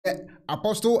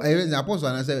Apostle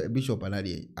and say bishop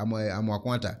anade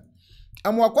amwakwata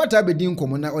bedin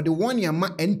komo na odi one yama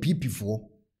NPP for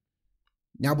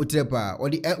nya butrepa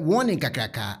odi one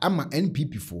kakraka ama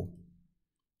NPP for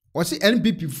o si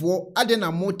NPP for ade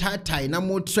na mo tatai na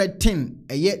mo threaten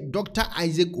eye Dr.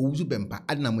 Isaac Owusu Bempah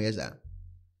ade na mo yeza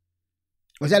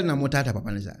o si ade na mo tata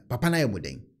papa na ye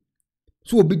boden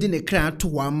so obi di ne kra ato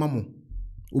wa mamo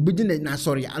obi di na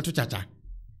sorry ato chacha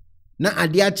na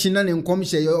ade achi na ne nkom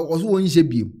hye oso won hye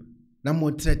biem na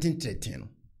mo threaten no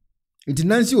enti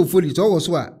nansi ofori so wo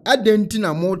so a adenti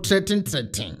na mo threaten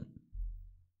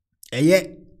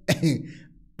eye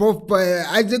Prof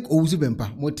Isaac Owusu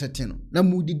Bempah mo threaten no na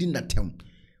mo didi na tem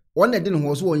wona de ne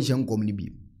ho so won hye nkom ne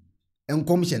biem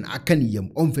enkom hye na aka ne yam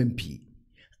onfampi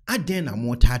aden na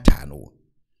mo tata no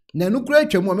na nukura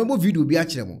atwa mu amebo video bi a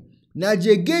kire mo na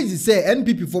gaisie say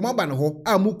NPP for maba no ho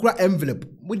a mukura envelope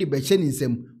mu de be hye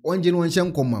nsem onje no hye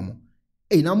nkoma mo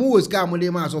na mo wo ska mo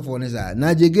de ma so for ne za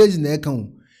na gaisie na e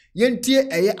kan yentie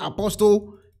eye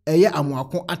apostle eye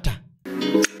amwako ata.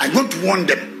 I want to warn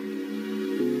them.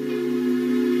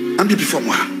 NPP for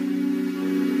moi.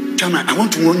 Chama, I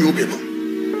want to warn you people.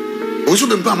 Also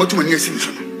the Bempah to many things.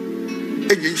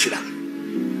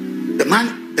 The man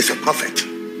is a prophet.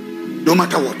 No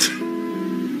matter what.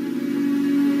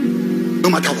 No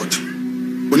matter what.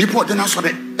 When you put the national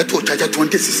at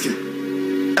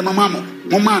 2016, and my mama,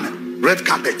 red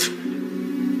carpet.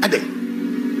 And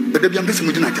then the Debian person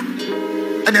with United.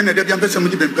 And then the Debian person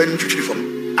with the Bempah to from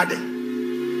Aden.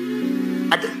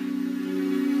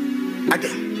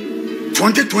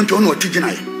 2021 or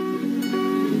Tijinai.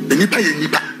 The Nipa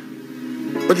Nipa.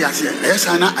 But the Asia,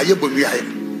 Ayasana, Ayabumia.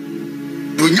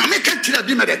 Do you make a chill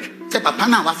be medic? Say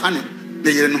Papana was funny. The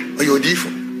Yeno or your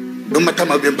default. No matter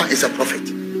my Bempah is a prophet.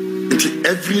 Into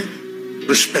every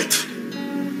respect.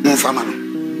 No famano.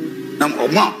 Now, or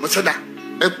more, Masada,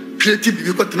 a creative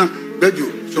you got to radio.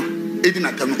 So,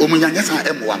 Edinatam, Omoyasa,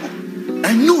 Mwamo.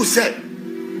 I know, say,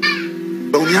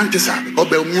 Bawumia or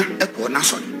Bawumia, Echo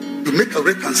Nason. To make a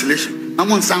reconciliation. I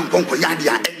want some conquer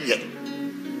Yadia Enye.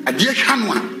 A dear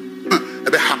Hanwa,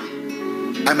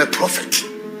 I'm a prophet.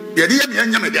 The idea of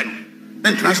Yamadan,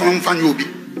 international fan you be.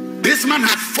 This man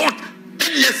has fought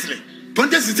endlessly.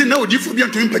 2016 no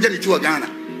different to him to Ghana.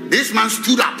 This man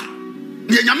stood up.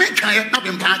 The Yamaka up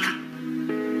in Park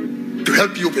to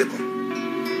help you people.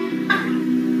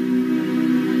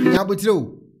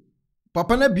 Nabutro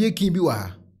Papa na bie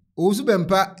Kyei-Duah. Owusu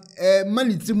Bempah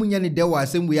mani trimunya ni dewa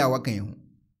asem we a wakan ho.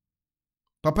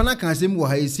 Papa na kan asem wo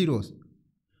ha is serious.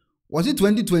 Was it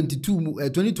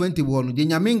 2020 wo no de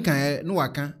nyame kan no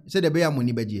waka se de be ya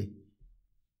moni bagie.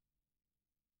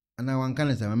 Ana wanka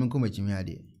na sama menko machimi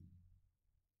ade.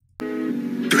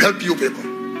 To help you people.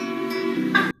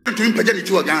 To him to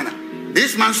Ghana.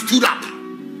 This man stood up.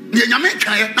 The nyame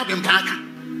kan na be mpaka.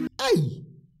 Ai.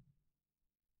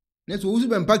 Let's Owusu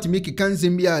Bempah to make a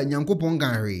cancel be a nyankopon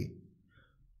kan hwe.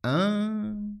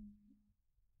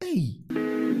 Hey.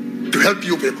 To help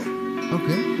you people.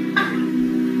 Okay.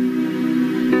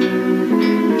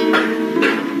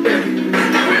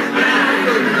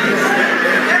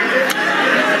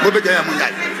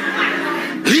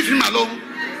 Leave him alone.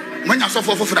 When you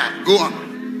suffer for that, go on.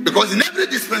 Because in every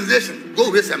dispensation,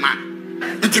 go with a man.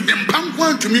 It will be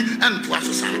one to me and to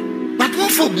us. But one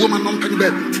for woman on the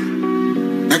bed.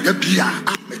 Like a beer,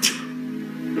 I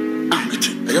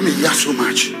am here so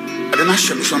much. I don't know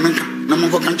something. No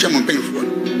more can change my painful.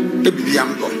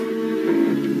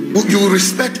 You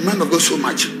respect man of God so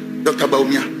much, Dr.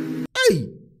 Bawumia. Hey,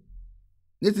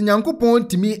 let the nyankopon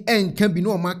to me and can be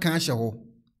no man can show.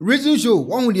 Reason show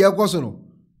one with the apostle.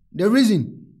 The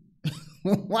reason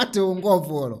what to go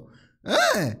for.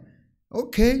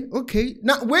 Okay.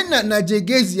 Now when na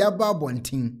gaisie about one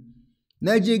thing.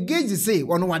 Na gaisie say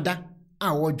one wada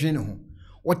our general.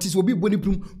 What is will be body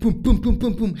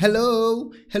pum.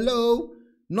 Hello.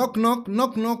 Knock.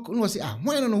 No say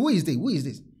why no who is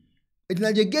this? It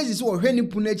na gaisie so hwani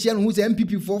punachi and who's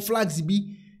NPP for flags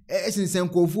be esensen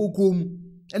kofo kom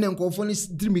and then kofo ni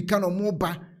dream kan no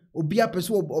ba obi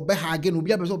apeso obe hage no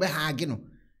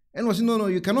and was no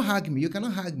you cannot hug me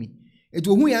it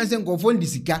will who yansen kofo ndi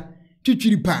sika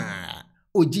twitwiri pa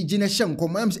ojiji na hye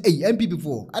nkom am say NPP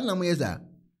for adnam yeza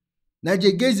na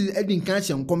gaisie edin kan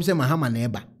hye nkom say mahama na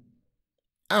eba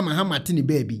mahama tini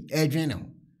baby edwen na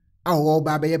awo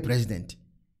ba be president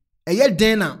eye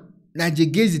den na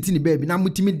gaisie tini baby na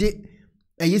mutimi de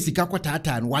eye sika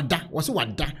kwataata no wada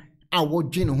awo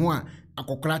dwen ho a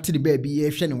akokora tini baby ye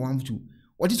hwe ne wanfu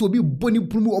what is obi boni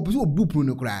punu obiso obu punu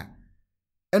no kra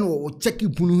eno o check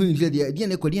punu ho nje de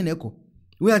na ekọ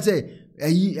we say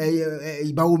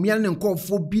Bawumia ne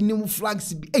nkofo bi ne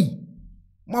flags bi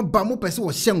Ma ba mo pese wo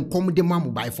hye nkom de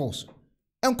mamu by force.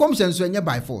 Enkom hye nso enye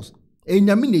by force.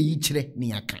 Enyame na yi kire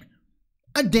ne aka.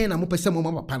 Aden na mo pese mo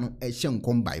mama papa no hye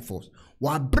nkom by force.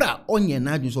 Wa bra onye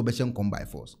na adun so be hye nkom by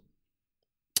force.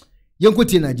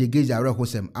 Yenkoti na Kyei-Duah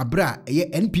arehosem abra eye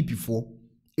NPP fo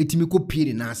etimi ko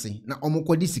pire na ase na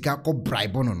omokodi sika ko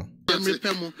bribe no no. Prof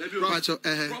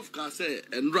can say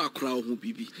Ndra kra ho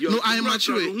bibi. No, I am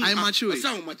mature.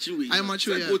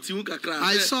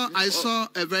 I saw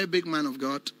a very big man of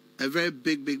God, a very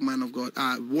big man of God,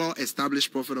 a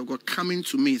well-established prophet of God coming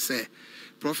to me say,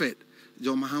 Prophet,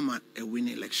 John Muhammad a win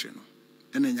election.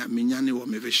 And then minyane wo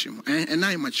meveshim. And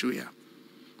I mature.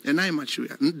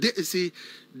 See,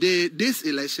 this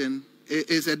election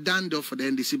is a done deal for the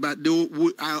NDC, but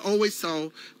I always saw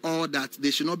all that they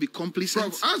should not be complicit.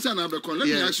 Prof, answer another question. Let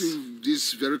me ask you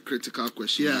this very critical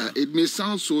question. Yeah. It may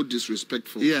sound so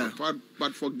disrespectful,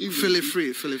 but forgive me. Feel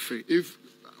free. If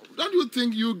don't you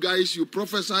think you guys, you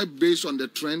prophesy based on the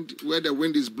trend where the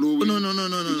wind is blowing? No.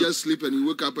 You just sleep and you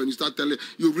wake up and you start telling,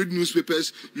 you read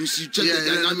newspapers, you see, check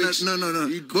the dynamics. No.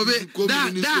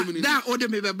 That order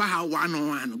may be about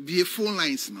 1-on-1. Be a phone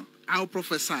lines now. I'll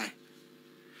prophesy.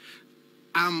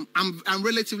 I'm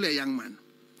relatively a young man.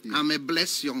 Yeah. I'm a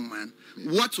blessed young man.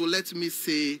 Yeah. What will let me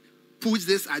say push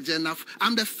this agenda?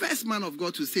 I'm the first man of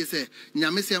God to say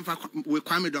I'm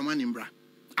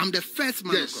the first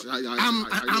man of God.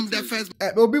 I'm the first.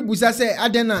 Obi busa say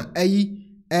adena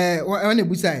when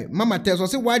busa mama tells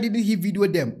us why didn't he video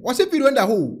them? What's a video in the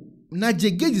whole? Na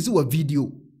Kyei-Duah is a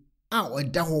video. Or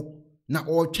da ho na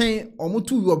or chain or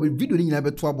mutu you be video in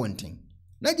about 12 bonting.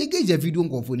 Na Kyei-Duah is a video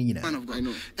on phone in man of God. I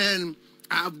know. And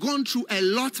I've gone through a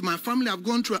lot. My family have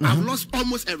gone through. I've lost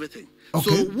almost everything. Okay.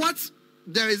 So what?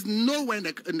 There is nowhere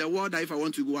in the world that if I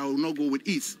want to go, I will not go with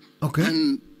ease. Okay.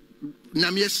 And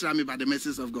Namie me by the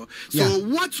message of God. So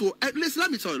what will? Listen,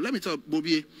 let me tell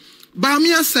Bobby.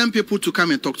 Bawumia sent people to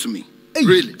come and talk to me. Hey.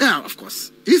 Really? Yeah, of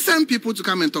course. He sent people to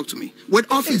come and talk to me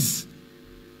with office.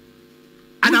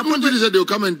 And I wanted to say they'll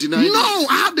come and deny. No,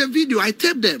 I have the video. I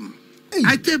taped them. Hey.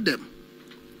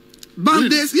 But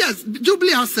this, yes,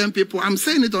 Jubilee has sent people. I'm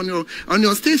saying it on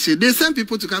your station. They send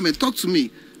people to come and talk to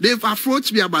me. They've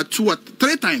approached me about 2 or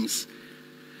 3 times.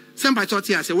 Sent by church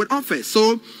here, I said, with offer.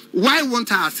 So why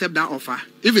won't I accept that offer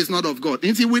if it's not of God?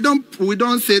 You see, we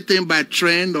don't say things by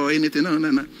trend or anything. No.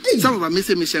 Hey. Some of us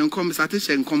say Michelle come,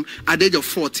 Satisha come at the age of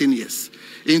 14 years.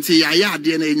 We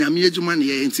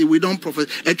don't prophesy.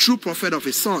 A true prophet of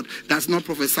a sort does not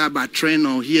prophesy by trend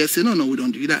or hearsay. No, we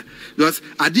don't do that. Because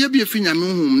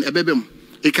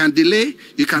it can delay.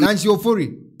 You can. Nancy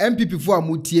Ofori, MPP for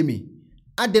Mutiemi.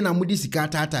 Adena Mudi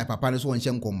Sikata type papa so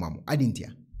nshem komam.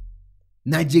 Adintia.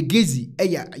 Na Kyei-Duah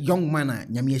eya young man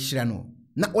nyame hyira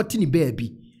na otini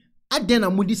baby. Adena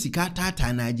Mudi Sikata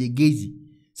ta na Kyei-Duah.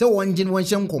 Se wonjin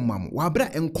wonshem komam. Wa bra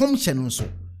enkom hye no so.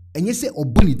 Enye se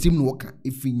obuni tim no woka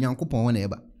efi Nyankopon wona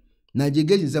eba. Na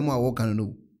Kyei-Duah nsem a woka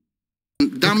no.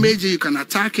 Damage you can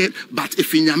attack it, but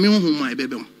if in nyame hu my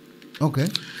baby. Okay.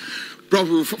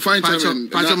 Prof, fine time.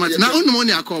 Now on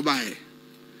money I call by.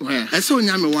 I saw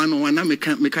nyame 101 na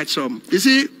make catch some. You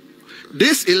see,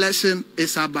 this election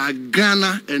is about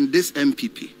Ghana and this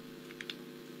MPP.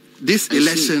 This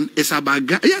election is about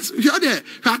Ghana. Yes, you're there.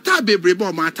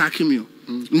 Attacking you.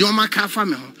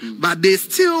 But they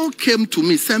still came to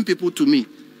me, sent people to me.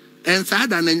 And said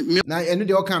that now and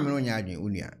they all coming on your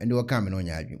unia, and they were coming on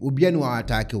your Ubianu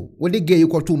attack you. What they gave you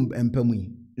tum and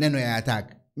pemu. Neno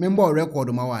attack. Member record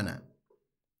mawana.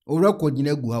 O record in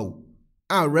a guau.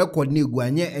 Our record ni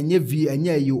guanye and ye and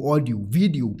ye you audio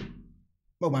video.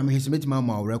 But I'm his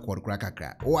mama record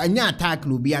cracker. Or anya attack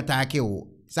no be attack you.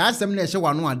 Sa some ne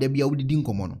show no de bia udi din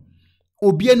komono.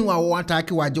 Obianu a attack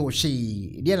wajo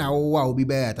she. Then I will be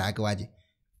better attack waje.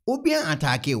 Obian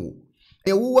attack you.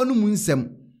 E wo no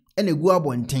munsem e na gu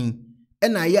abonten e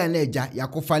na ya na eja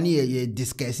yakofa ne ye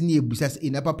discuss ne ebusas e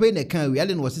na papa ne kan wi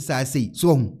ale no wosisa sei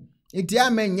so hu enti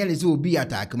amen nyele se obi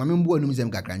attack ma membo anum nsem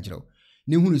kakra nkyerɛw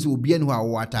ne hunu se obi anu a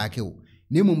wo attack wo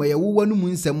ne mum ye wo no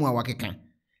munsem a wakeka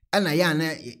e na ya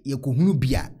na ye kohunu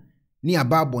bia ne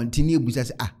aba abonten ne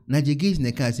ebusas na Kyei-Duah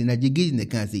ne kan sei na Kyei-Duah ne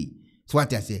kan sei so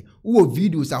what I say wo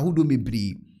videos ahodo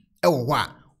mebri e wo ho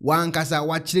a wankasa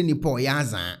wa kyerɛ ni Paul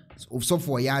yazan so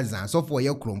for yazan so for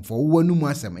your chrome for wonu mu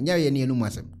asem nya ye ne enu mu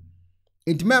asem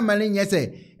intima mane nya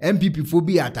se MPP fo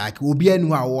bi attack obi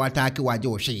anu a wo attack waje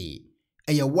wo hwe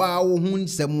eye wa wo hu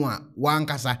nsem a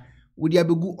wankasa wo dia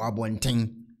begu abonten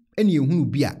ene ehunu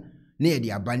bi a na ye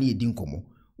dia ba na ye din komo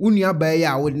unu aba ye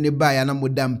a wo ne ba ya na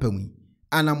moda mpamu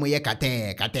ana mo ye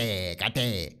kate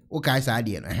o kai sa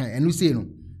de no enu se no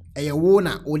eye wo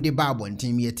na wo de ba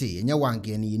abonten mi ete nya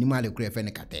wanke ne ni male kura fe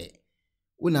ne kate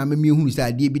una me hunu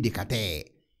sa de bi de kate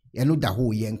Yano da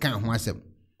ho yen kan ho asem.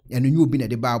 Yano nyu obi na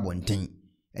de ba abonten.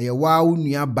 Eye wa wo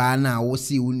nua ba na wo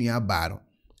se wo nua ba ro.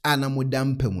 Ana moda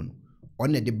mpamu no.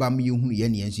 One de ba me hunu ye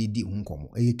ne enso di ho nkomo.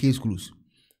 Eye case close.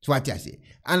 So what I say?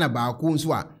 Ana ba ko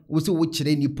nso a wo se wo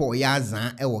kire nipa o ya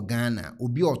azan e wo Ghana.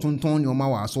 Obi otonton ne o ma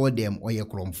wa so dem oye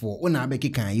kromfo. Ona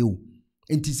abekekan ye o.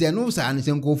 Enti se no sa ne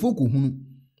se nkofo ko hunu.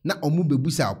 Na omu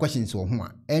bebusa questions wo ho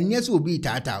a. Enye se obi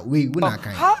tata we na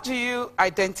kan. How do you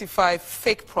identify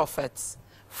fake prophets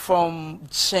from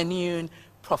genuine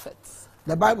prophets?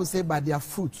 The Bible says, by their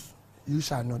fruits you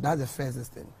shall know. That's the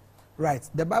first thing. Right.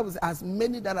 The Bible says, as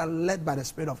many that are led by the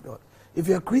Spirit of God. If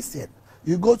you're a Christian,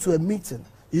 you go to a meeting,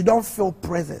 you don't feel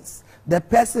presence. The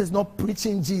person is not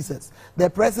preaching Jesus.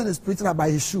 The person is preaching about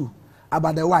his shoe,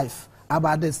 about the wife,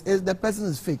 about this. The person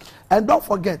is fake. And don't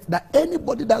forget that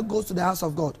anybody that goes to the house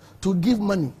of God to give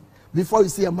money before you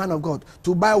see a man of God,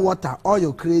 to buy water,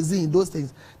 oil, crazy, those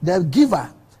things, the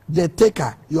giver, the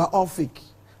taker, you are all fake.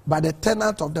 By the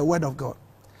tenant of the word of God.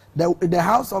 The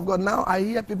house of God, now I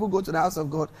hear people go to the house of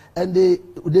God and they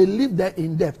live there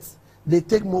in debt. They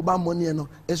take mobile money and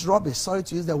it's rubbish. Sorry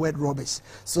to use the word rubbish.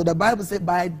 So the Bible says,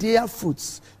 by their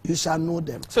fruits you shall know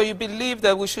them. So you believe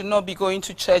that we should not be going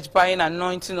to church, buying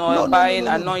anointing oil, buying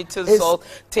anointing salt,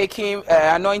 taking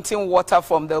anointing water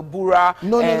from the bura,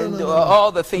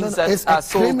 all the things that it's are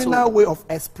sold. It's a criminal way of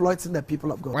exploiting the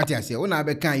people of God. What I say, when I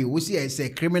bekan you, we see it's a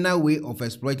criminal way of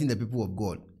exploiting the people of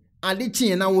God. And the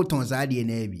chin na wo ton sa de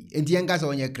na bi. Enti enka so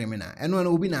onye criminal. Eno na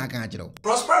obi na aka akiro.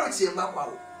 Prosperity e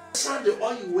makwa. Send the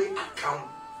oil way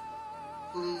account.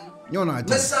 You know,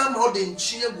 Mesa more than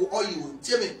chiego oil.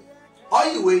 Tell me,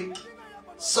 oil way.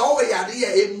 So we are here,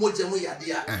 a mojem we are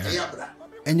there.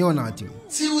 And you're not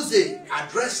Tuesday,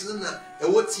 address na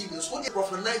a what TV. So the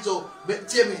Prophet Nigel,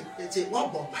 tell me, it's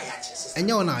one bomb by and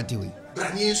you're not doing.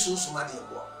 Brand Susumadi.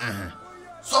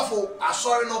 So for a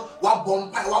sorry no, what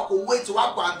bomb by what wait to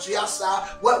what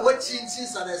Bantriasa, what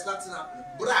since there's nothing happening.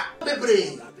 Bra,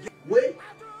 brain. Wait.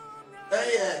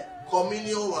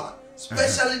 Communion one,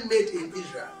 specially made in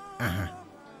Israel.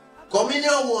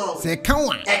 Communion one. Say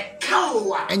count. A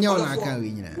cow. And you're not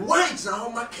carrying. Why is now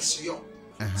my casio?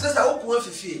 Says I won't want to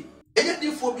feel.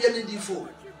 Anything for be any default.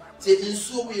 Say in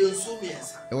so me.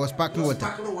 It was sparkling water.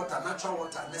 Sparkling water, natural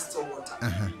water, nested water.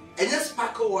 And then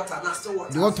sparkle water, nested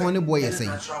water. The what one boy is saying.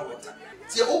 Natural water.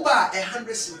 Say over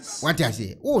 100 cents. What I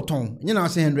say? Oh, Tom, you know,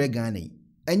 say 100 Ghana.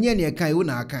 And yen ye kai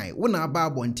una kai una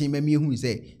babo and team me who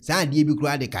say sa die bi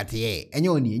kura de kate and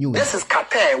you this is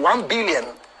kate 1 billion.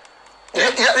 You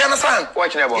understand?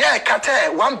 Watch neighbor. Yeah,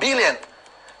 kate 1 billion.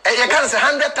 You can't say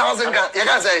 100,000. You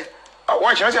can't say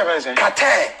watch what's your say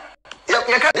kate. You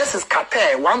can't, this is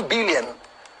kate 1 billion.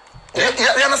 You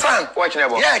understand? Watch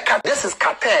neighbor. Yeah, this is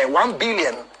kate 1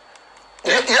 billion.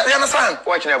 You understand?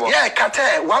 Watch neighbor. Yeah,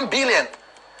 kate 1 billion.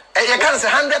 You can't say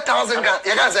 100,000. You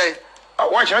can't say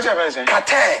watch what's your say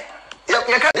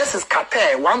kate. This is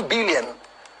kate 1 billion.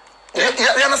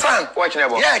 You understand? Watch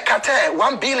neighbor. Yeah, kate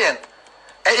 1 billion.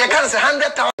 You can't say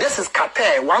 100,000. This is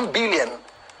kate 1 billion.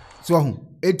 So,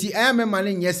 eti ame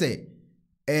mane nyese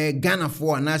Ghana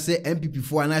for na se NPP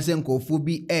for na se nkofo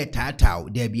bi tatao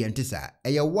de bi entisa.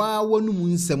 Eye wa wonu mu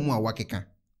nsem a wakeka.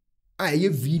 A eye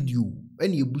video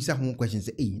ene ebusa ho question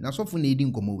say na sofo na edi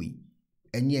nkomo we.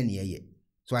 Enye ne ye.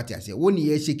 So ati ase woni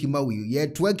ye sheki ma we ye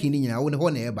twerk ni nyina woni ho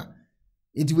na eba.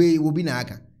 Enti we obi na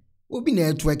aka. Obi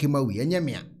na twerk ma we enye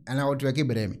me ana wo twerk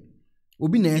bere me.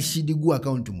 Obi na hidi gu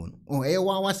account mu no. Oh eye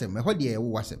wa wasem me ho de ye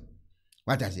wo wasem.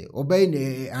 What I say? Obey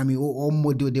ne ami o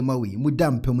model de ma we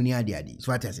mudam pam ni ade.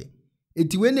 So what I say?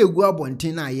 Enti we na egu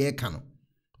abonten na ye ka no.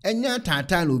 Enya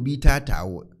tata na obi tata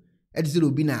wo. Edi se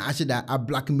obi na ashida a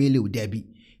blackmail o debi.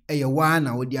 Eye wa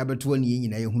na wo de abeto ne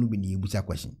nyina ye hunu bi ne ebusa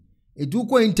question. Edu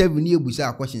ko interview ne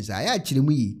ebusa questions a ya kire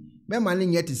mu yi. Me ma ne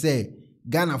nyete say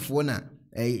Ghana fo na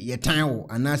ye tan wo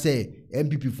ana say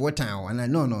NPP fo tan wo ana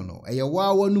no. Eye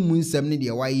wa wonu mu nsem ne de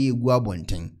wa ye egu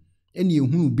abonten. Ene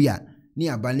ehunu bi a ni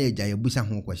abana eja ye busa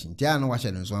ho question. Tia no wa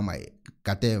hye no so ama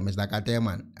kate Mr.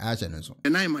 Kateman a hye no so.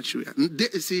 And I'm mature.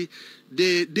 See,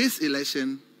 this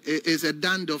election is a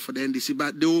done deal for the NDC,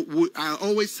 but I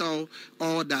always saw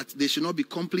all that they should not be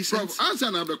complicit. Prof, answer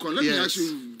another call. Let me ask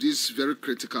you this very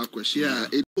critical question. Yeah.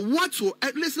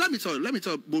 Let me tell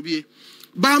you, Bobby.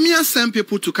 Bawumia sent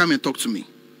people to come and talk to me.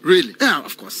 Really? Yeah,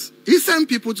 of course. He sent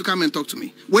people to come and talk to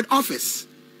me with office.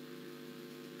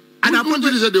 And I wanted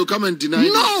to say they'll come and deny.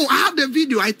 No, I have the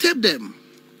video. I taped them.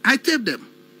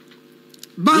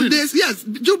 But really? Yes,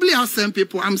 Jubilee has sent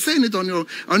people. I'm saying it on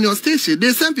your station.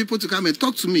 They sent people to come and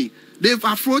talk to me. They've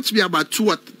approached me about 2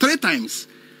 or 3 times.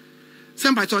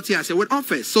 Same by church here, say with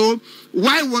offers. So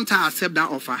why won't I accept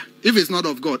that offer if it's not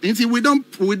of God? You see, we don't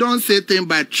say things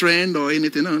by trend or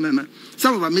anything. No.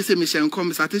 Some of us say Michelle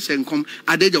come, Satisha come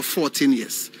at the age of 14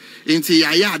 years. We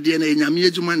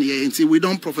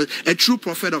don't prophet. A true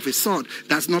prophet of a sort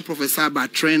does not prophesy by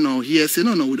trend or hearsay.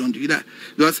 No, we don't do that.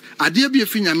 Because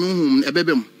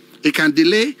it can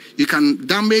delay, you can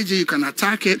damage it, you can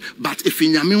attack it, but if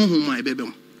in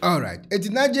Yamu, all right. It's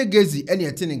Nigel gaisie any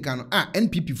attending cano.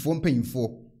 NPP form paying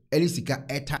for Elisika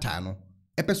etatano.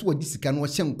 Epeso disika no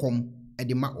shenkom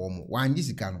edema omo. Wan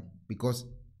disika no because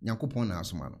Nyankopon na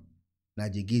asomano.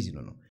 Nigel gaisie no.